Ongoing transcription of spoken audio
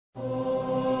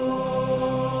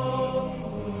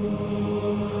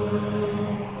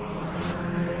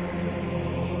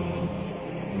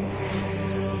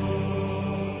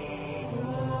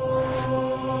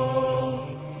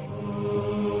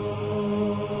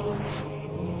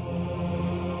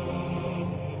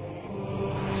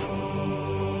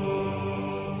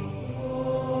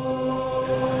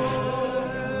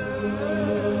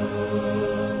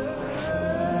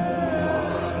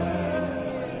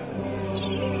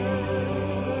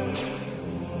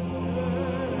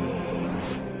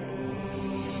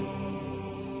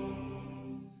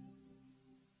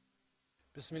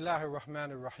Bismillahir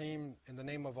Rahmanir Rahim. In the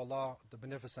name of Allah, the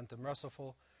Beneficent and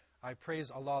Merciful, I praise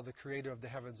Allah, the Creator of the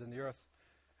heavens and the earth,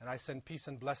 and I send peace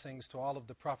and blessings to all of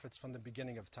the prophets from the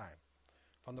beginning of time.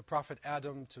 From the Prophet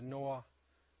Adam to Noah,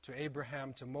 to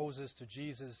Abraham, to Moses, to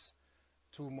Jesus,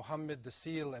 to Muhammad, the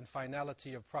seal and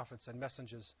finality of prophets and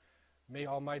messengers. May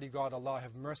Almighty God Allah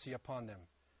have mercy upon them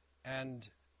and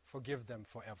forgive them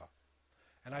forever.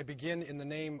 And I begin in the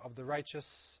name of the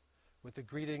righteous with the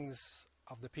greetings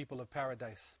of the people of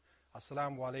paradise.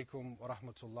 Assalamu alaikum wa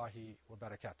rahmatullahi wa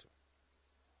barakatuh.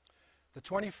 The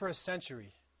 21st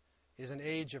century is an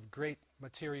age of great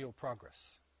material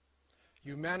progress.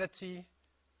 Humanity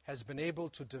has been able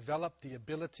to develop the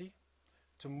ability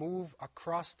to move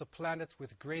across the planet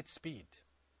with great speed.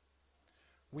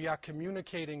 We are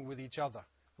communicating with each other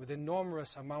with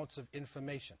enormous amounts of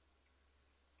information.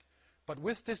 But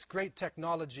with this great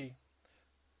technology,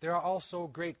 there are also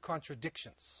great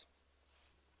contradictions.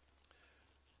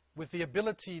 With the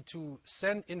ability to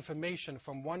send information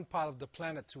from one part of the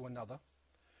planet to another,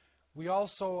 we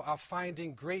also are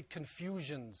finding great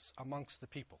confusions amongst the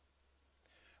people.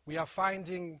 We are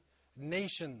finding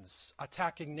nations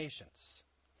attacking nations,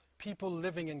 people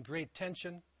living in great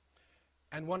tension,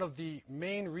 and one of the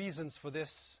main reasons for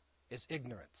this is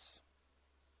ignorance.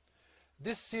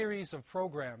 This series of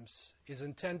programs is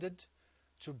intended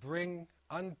to bring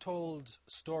untold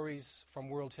stories from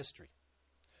world history,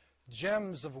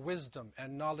 gems of wisdom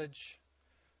and knowledge,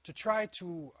 to try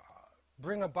to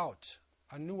bring about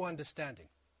a new understanding,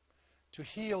 to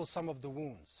heal some of the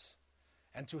wounds,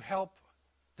 and to help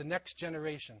the next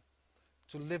generation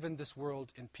to live in this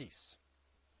world in peace.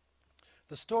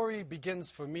 The story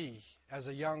begins for me as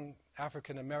a young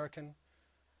African American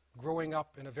growing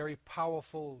up in a very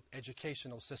powerful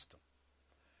educational system.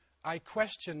 I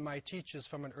questioned my teachers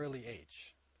from an early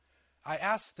age. I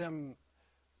asked them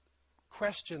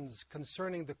questions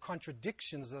concerning the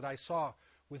contradictions that I saw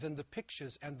within the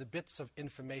pictures and the bits of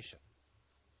information.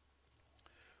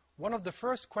 One of the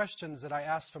first questions that I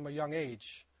asked from a young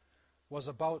age was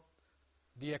about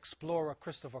the explorer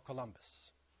Christopher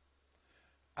Columbus.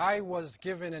 I was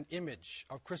given an image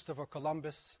of Christopher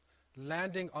Columbus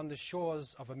landing on the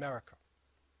shores of America.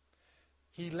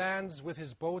 He lands with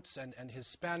his boats and his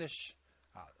Spanish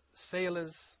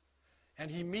sailors,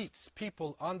 and he meets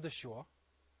people on the shore.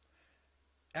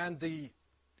 And the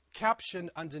caption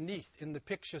underneath in the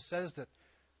picture says that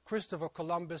Christopher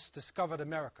Columbus discovered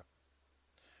America.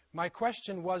 My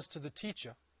question was to the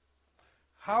teacher,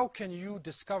 how can you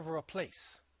discover a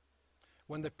place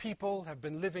when the people have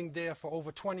been living there for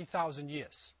over 20,000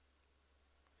 years?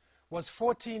 Was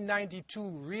 1492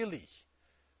 really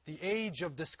the age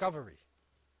of discovery?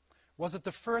 Was it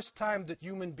the first time that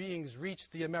human beings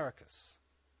reached the Americas?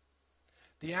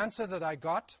 The answer that I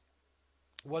got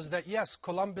was that yes,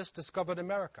 Columbus discovered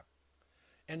America.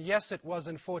 And yes, it was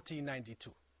in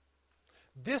 1492.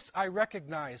 This I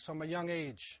recognized from a young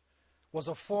age was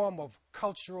a form of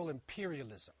cultural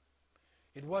imperialism.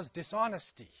 It was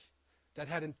dishonesty that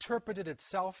had interpreted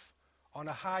itself on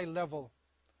a high level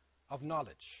of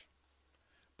knowledge.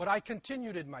 But I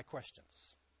continued in my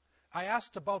questions. I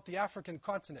asked about the African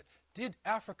continent. Did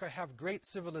Africa have great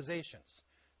civilizations?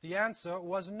 The answer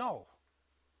was no.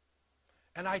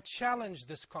 And I challenged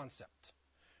this concept,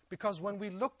 because when we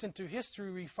looked into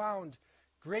history, we found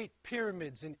great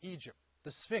pyramids in Egypt,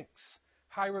 the Sphinx,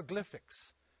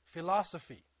 hieroglyphics,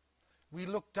 philosophy. We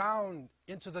looked down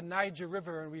into the Niger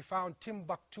River and we found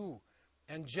Timbuktu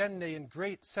and Jenne in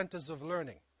great centers of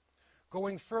learning.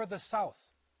 Going further south,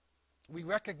 we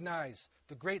recognize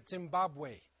the great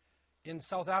Zimbabwe in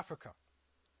South Africa.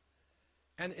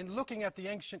 And in looking at the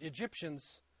ancient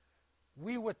Egyptians,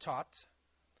 we were taught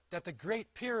that the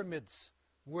great pyramids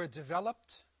were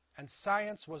developed and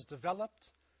science was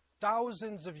developed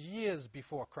thousands of years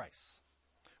before Christ.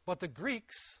 But the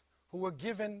Greeks, who were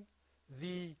given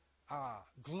the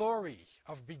glory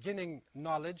of beginning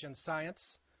knowledge and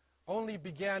science, only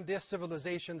began their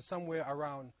civilization somewhere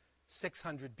around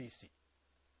 600 BC.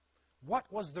 What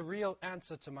was the real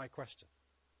answer to my question?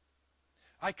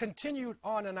 I continued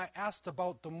on and I asked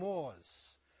about the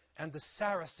Moors and the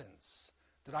Saracens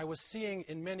that I was seeing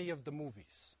in many of the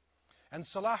movies. And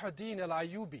Salahuddin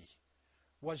al-Ayyubi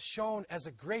was shown as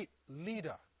a great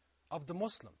leader of the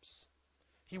Muslims.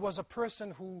 He was a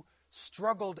person who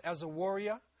struggled as a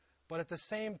warrior, but at the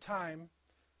same time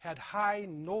had high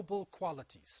noble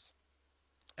qualities.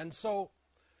 And so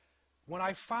when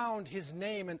I found his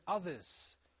name and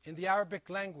others in the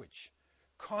Arabic language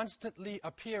constantly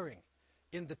appearing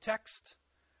in the text,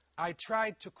 I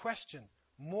tried to question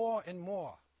more and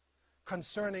more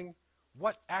concerning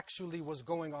what actually was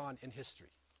going on in history.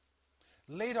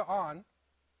 Later on,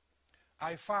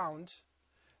 I found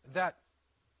that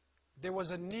there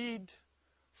was a need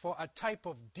for a type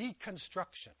of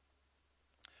deconstruction,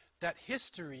 that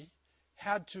history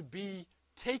had to be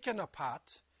taken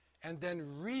apart and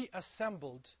then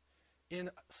reassembled in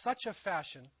such a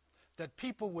fashion that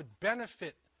people would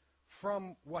benefit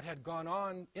from what had gone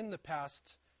on in the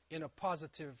past in a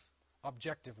positive,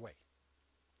 objective way.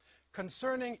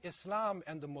 Concerning Islam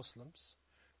and the Muslims,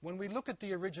 when we look at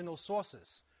the original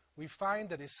sources, we find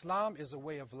that Islam is a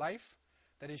way of life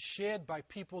that is shared by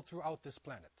people throughout this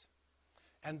planet.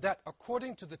 And that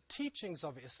according to the teachings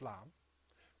of Islam,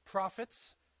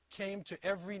 prophets came to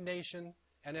every nation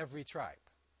and every tribe.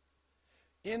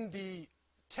 In the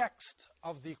text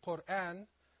of the Quran,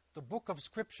 the book of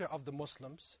scripture of the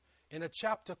Muslims, in a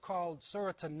chapter called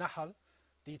Surah An-Nahl,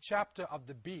 the chapter of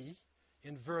the bee,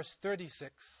 in verse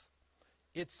 36,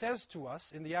 it says to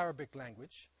us in the Arabic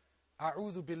language,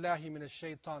 أعوذ بالله من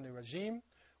الشيطان الرجيم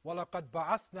وَلَقَدْ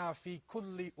بَعَثْنَا فِي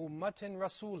كُلِّ أُمَّةٍ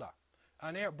رَسُولًا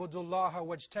أَنْ اعْبُدُوا اللَّهَ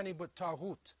وَاجْتَنِبُوا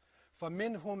الطَّاغُوتَ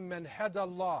فَمِنْهُمْ مَنْ هَدَى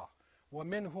اللَّهُ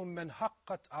وَمِنْهُمْ مَنْ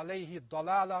حَقَّتْ عَلَيْهِ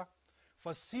الضَّلَالَةُ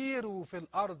فَسِيرُوا فِي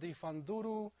الْأَرْضِ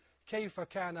فَانْظُرُوا كَيْفَ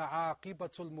كَانَ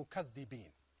عَاقِبَةُ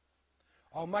الْمُكَذِّبِينَ.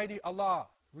 Almighty Allah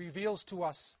reveals to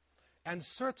us, and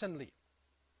certainly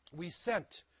we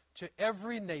sent to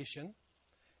every nation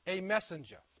a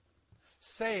messenger,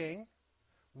 saying,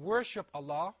 worship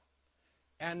Allah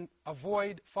and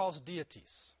avoid false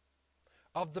deities.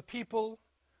 Of the people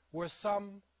were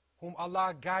some whom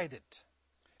Allah guided,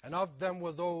 and of them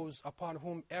were those upon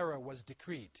whom error was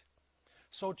decreed.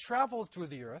 So travel through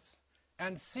the earth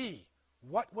and see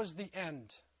what was the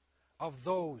end of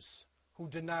those who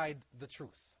denied the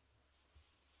truth.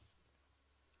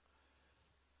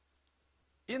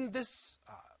 In this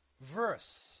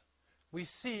verse, we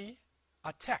see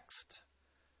a text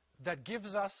that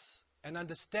gives us an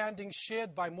understanding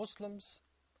shared by Muslims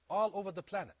all over the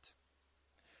planet.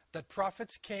 That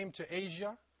prophets came to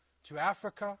Asia, to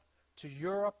Africa, to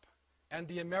Europe, and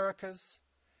the Americas.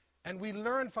 And we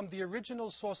learn from the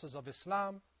original sources of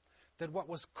Islam that what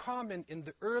was common in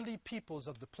the early peoples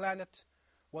of the planet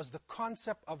was the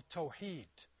concept of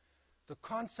Tawheed, the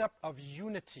concept of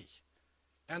unity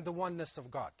and the oneness of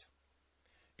God.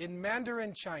 In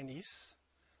Mandarin Chinese,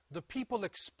 the people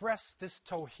express this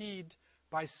Tawheed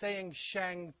by saying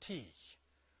Shang Ti,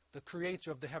 the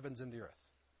creator of the heavens and the earth.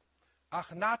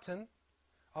 Akhenaten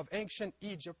of ancient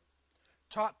Egypt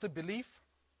taught the belief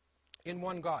in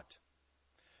one God.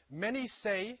 Many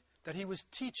say that he was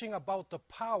teaching about the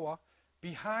power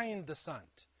behind the sun,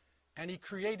 and he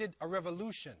created a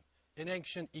revolution in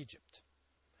ancient Egypt.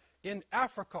 In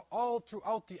Africa, all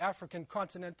throughout the African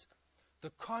continent,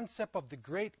 the concept of the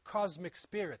great cosmic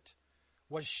spirit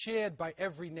was shared by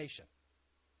every nation.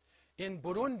 In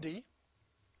Burundi,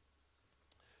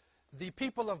 the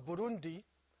people of Burundi,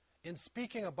 in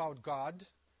speaking about God,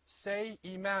 say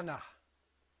Imana.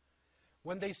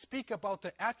 When they speak about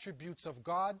the attributes of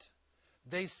God,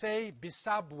 they say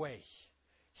Bisabwe.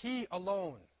 He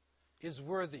alone is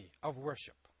worthy of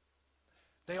worship.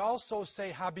 They also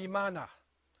say Habimana.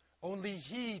 Only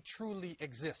he truly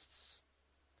exists.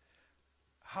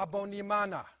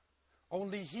 Habonimana.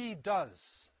 Only he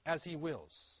does as he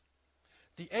wills.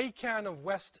 The Akan of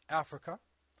West Africa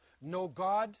know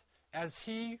God as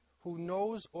he who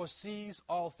knows or sees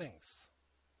all things.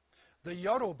 The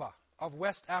Yoruba of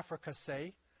West Africa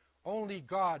say, only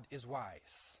God is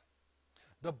wise.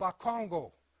 The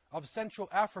Bakongo of Central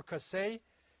Africa say,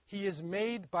 he is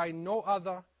made by no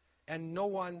other and no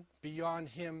one beyond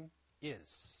him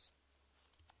is.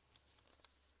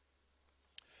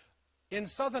 In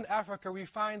Southern Africa, we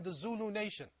find the Zulu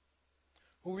nation,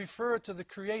 who refer to the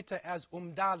Creator as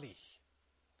Umdali.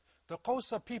 The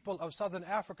Xhosa people of Southern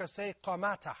Africa say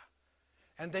Qamata,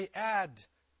 and they add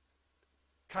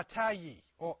Katayi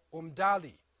or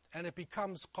Umdali, and it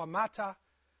becomes Qamata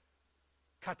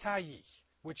Katayi,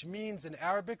 which means in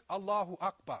Arabic, Allahu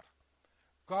Akbar.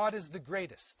 God is the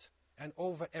greatest and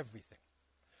over everything.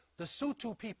 The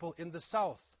Sutu people in the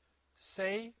south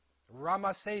say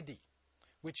Ramasedi,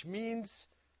 which means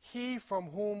he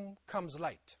from whom comes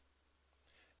light.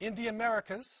 In the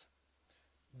Americas,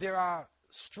 there are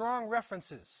strong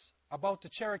references about the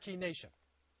Cherokee nation,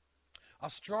 a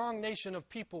strong nation of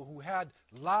people who had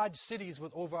large cities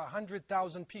with over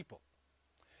 100,000 people.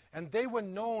 And they were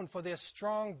known for their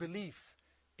strong belief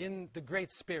in the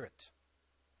Great Spirit.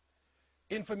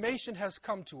 Information has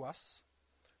come to us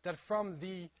that from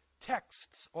the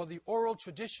texts or the oral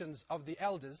traditions of the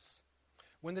elders,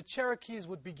 when the Cherokees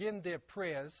would begin their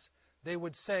prayers, they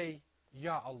would say,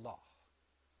 Ya Allah.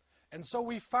 And so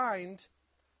we find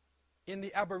in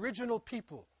the Aboriginal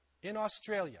people in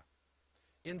Australia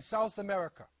in South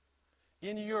America,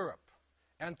 in Europe,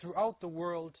 and throughout the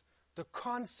world, the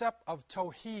concept of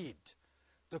Tawheed,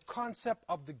 the concept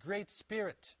of the Great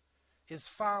Spirit, is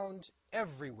found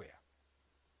everywhere.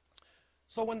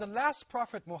 So when the last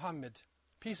Prophet Muhammad,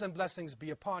 peace and blessings be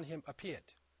upon him,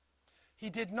 appeared, he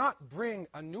did not bring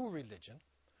a new religion,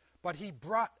 but he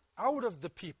brought out of the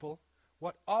people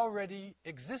what already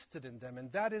existed in them,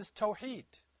 and that is Tawheed.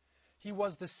 He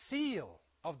was the seal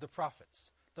of the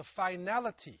prophets, the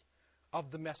finality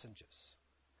of the messengers.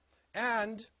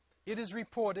 And it is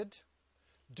reported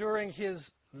during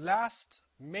his last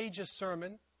major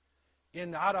sermon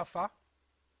in Arafah,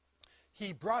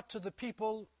 he brought to the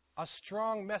people a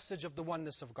strong message of the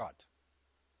oneness of God.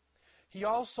 He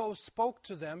also spoke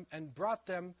to them and brought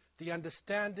them the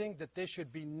understanding that there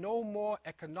should be no more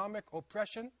economic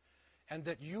oppression and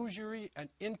that usury and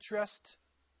interest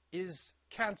is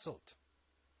cancelled.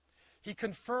 He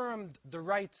confirmed the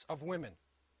rights of women.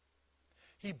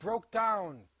 He broke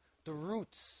down the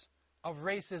roots of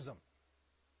racism.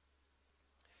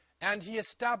 And he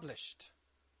established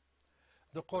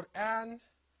the Quran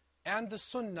and the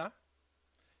Sunnah,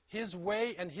 his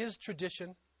way and his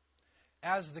tradition,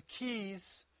 as the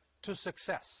keys to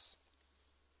success.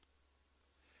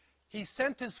 He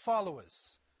sent his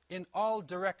followers in all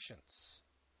directions.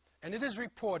 And it is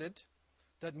reported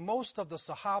that most of the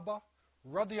Sahaba,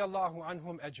 radiyallahu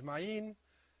anhum ajma'in,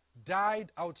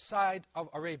 died outside of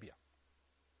Arabia.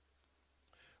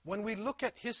 When we look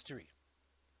at history,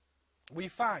 we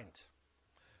find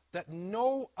that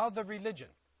no other religion,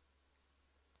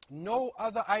 no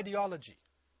other ideology,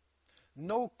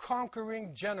 no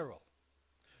conquering general,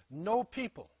 no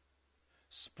people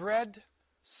spread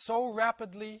so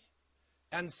rapidly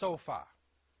and so far.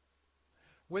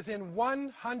 Within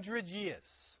 100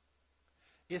 years,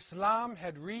 Islam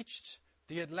had reached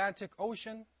the Atlantic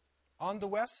Ocean on the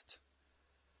west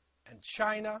and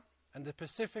China and the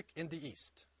Pacific in the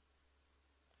east.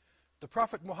 The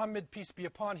Prophet Muhammad, peace be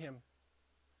upon him,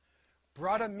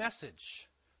 brought a message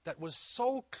that was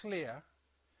so clear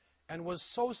and was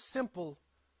so simple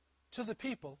to the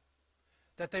people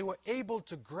that they were able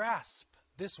to grasp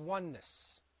this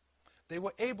oneness. They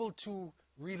were able to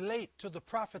relate to the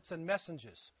prophets and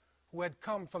messengers who had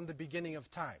come from the beginning of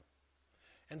time.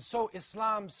 And so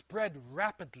Islam spread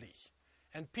rapidly,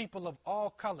 and people of all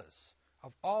colors,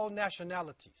 of all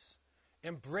nationalities,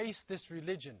 embraced this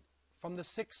religion from the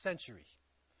 6th century.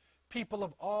 People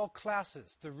of all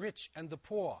classes, the rich and the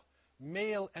poor,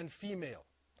 male and female,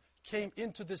 came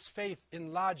into this faith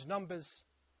in large numbers,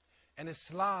 and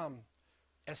Islam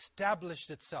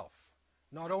established itself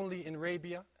not only in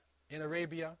Arabia,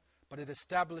 but it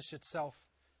established itself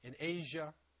in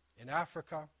Asia, in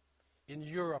Africa, in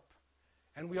Europe,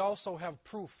 and we also have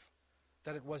proof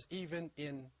that it was even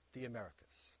in the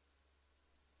Americas.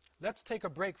 Let's take a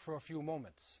break for a few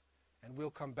moments, and we'll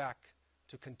come back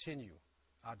to continue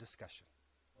our discussion.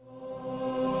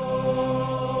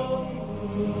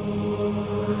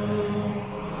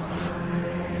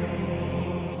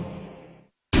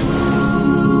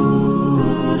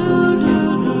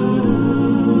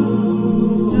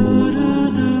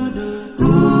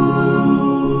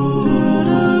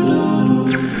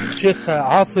 Sheikh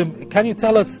Asim, can you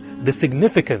tell us the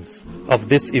significance of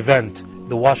this event,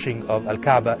 the washing of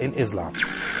Al-Kaaba in Islam?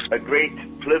 A great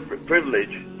privilege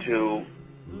to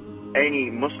any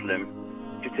Muslim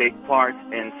to take part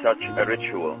in such a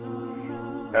ritual.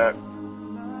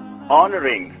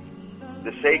 Honoring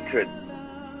the sacred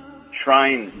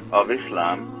shrines of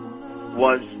Islam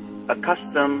was a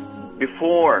custom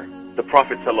before the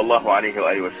Prophet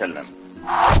ﷺ.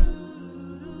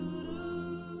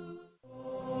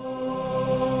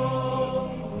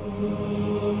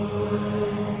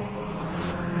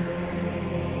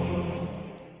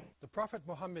 The Prophet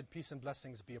Muhammad, peace and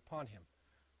blessings be upon him,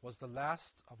 was the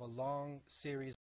last of a long series